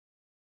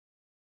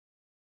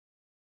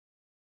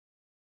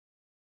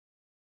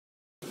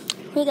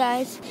Hey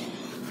guys,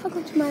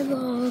 welcome to my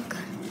vlog.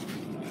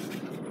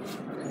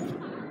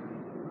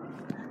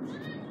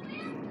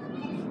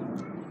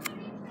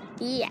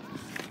 Yeah,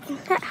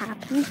 that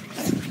happened.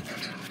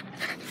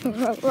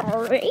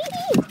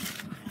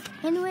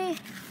 Anyway,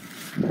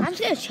 I'm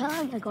just gonna chill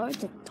out in my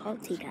garden and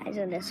talk to you guys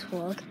on this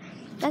vlog.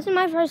 That's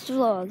my first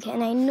vlog,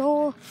 and I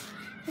know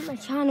that my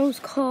other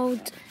channel's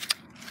called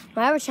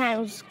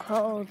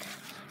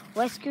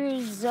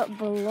Wesker's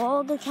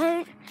Vlog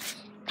account.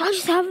 I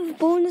just have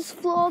bonus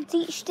vlogs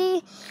each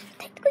day.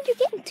 Technically, you're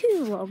getting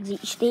 2 vlogs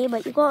each day,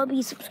 but you gotta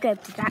be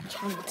subscribed to that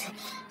channel to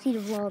see the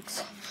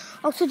vlogs.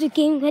 Also, do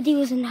game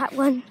videos in that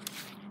one.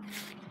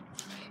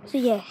 So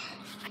yeah,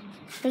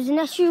 there's an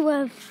issue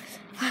with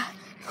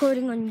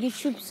recording on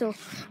YouTube, so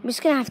I'm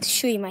just gonna have to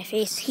show you my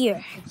face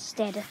here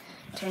instead of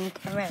turning it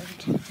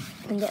around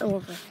and get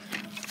over.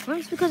 Well,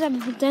 it's because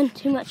I've done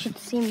too much of the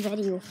same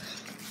video.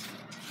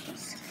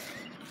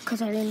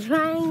 Because I've been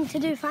trying to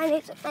do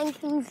finance and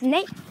things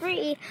night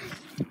free.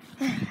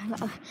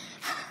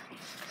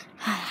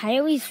 I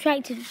always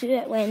try to do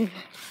it when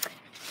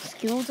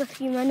school's a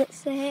few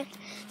minutes ahead,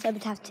 so I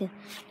would have to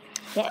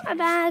get my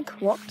bag,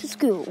 walk to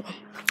school.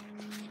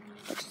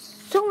 It's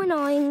so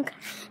annoying,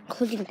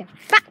 including the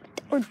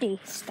fact or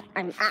days that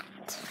I'm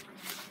at.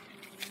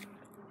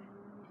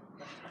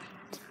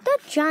 Did the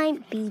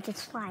giant bee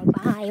just fly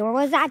by, or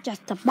was that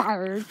just a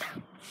bird?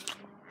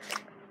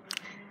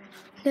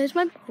 There's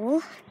my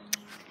bowl.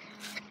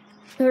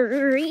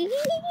 3.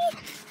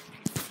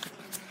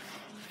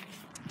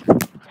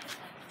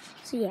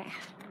 So yeah,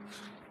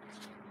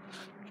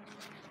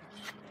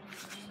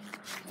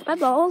 that's my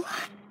ball,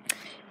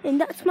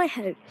 and that's my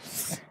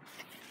house.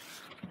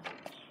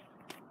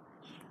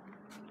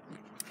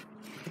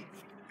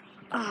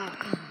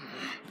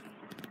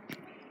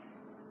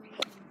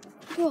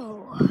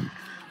 Whoa!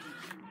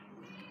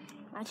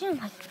 Imagine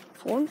if my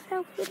phone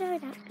fell through there.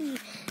 That'd be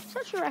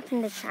such a wreck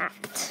in the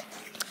chat.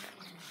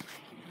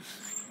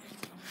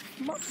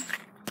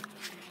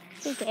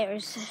 Who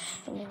cares?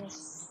 Anyway.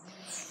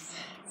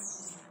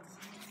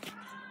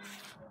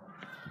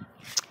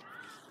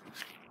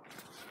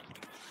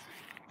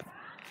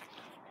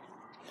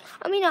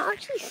 I mean, I'll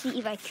actually see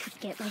if I could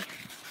get my,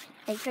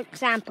 like, for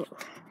example,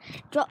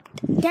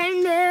 dropped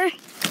down there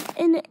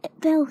and it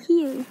fell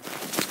here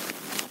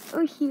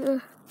or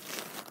here.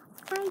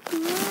 I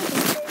can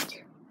grab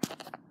it.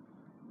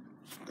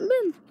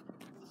 Boom.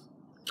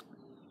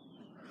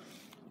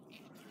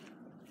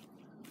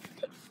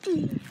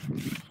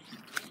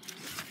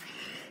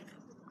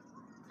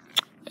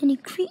 Any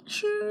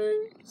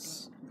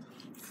creatures?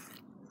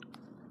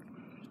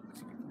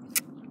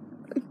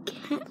 A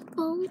cat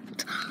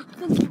bolt? I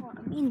don't know what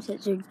it means.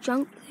 It's a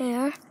junk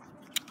there.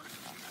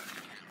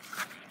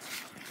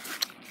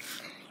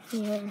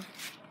 Yeah.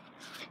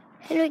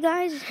 Anyway,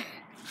 guys,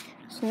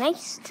 it's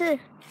nice to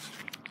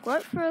go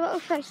out for a little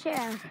fresh air.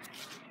 I've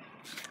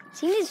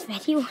seen this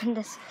video on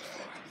this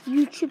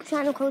YouTube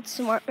channel called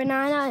Smart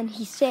Banana, and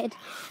he said,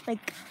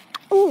 like,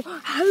 oh,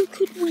 how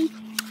could we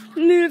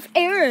move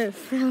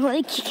Earth?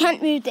 Like, you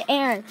can't move the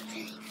Earth.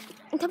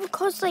 And that would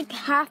cost like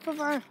half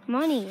of our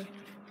money.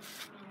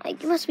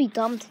 Like, you must be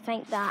dumb to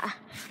think that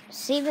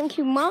saving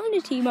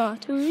humanity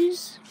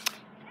matters.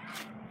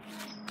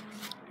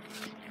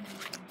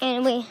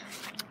 Anyway,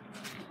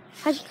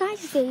 how's you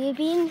guys' day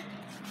been?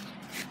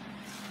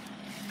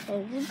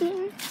 Has it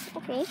been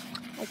okay?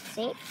 I'd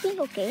say it's been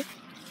okay.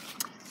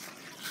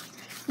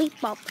 Beep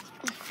bop.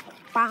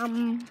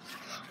 Bam.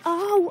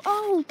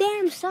 Oh,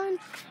 damn, son.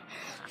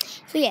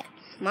 So yeah,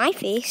 my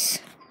face.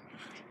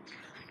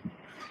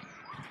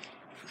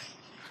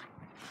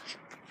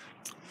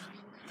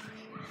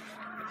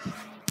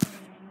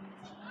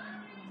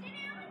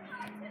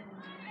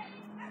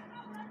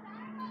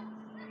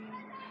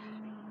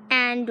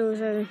 And those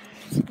are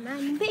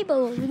some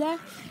people over there.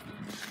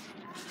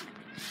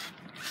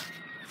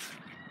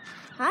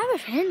 I have a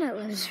friend that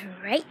lives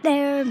right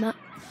there, but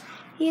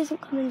he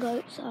isn't coming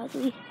out,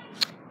 sadly.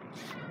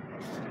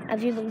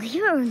 If you believe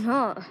it or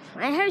not,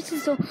 my house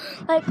is so,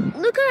 like,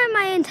 look at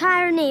my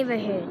entire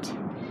neighborhood.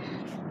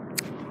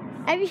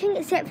 Everything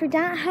except for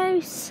that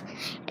house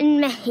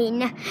and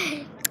mine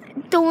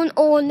don't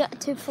own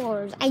 2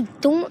 floors. I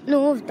don't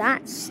know if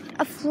that's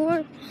a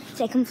floor,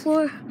 2nd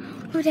floor, or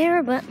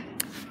whatever, but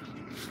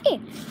hey,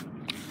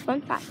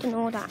 fun fact to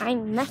know that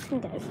I'm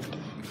missing out.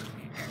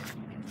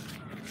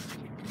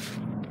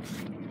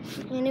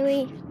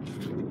 Anyway,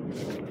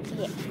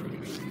 yeah.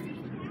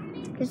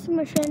 This is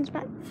my friend's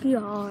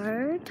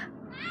backyard.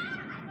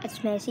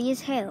 It's messy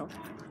as hell.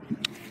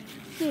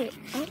 Yeah,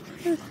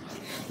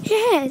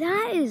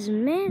 that is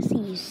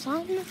messy,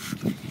 son.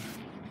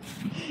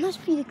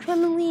 Must be the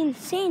criminally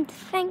insane to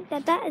think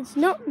that that is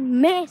not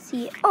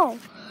messy at all.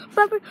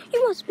 Robert,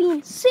 you must be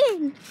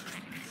insane.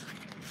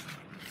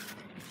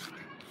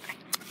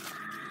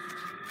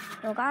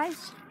 So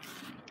guys,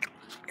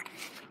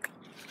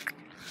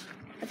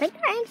 I think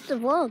that ends the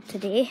vlog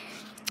today,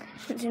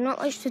 since there's not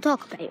much to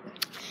talk about.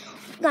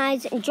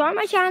 Guys, enjoy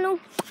my channel.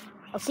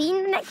 I'll see you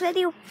in the next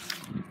video.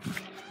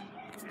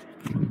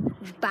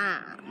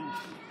 Bam.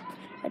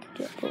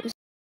 to upload.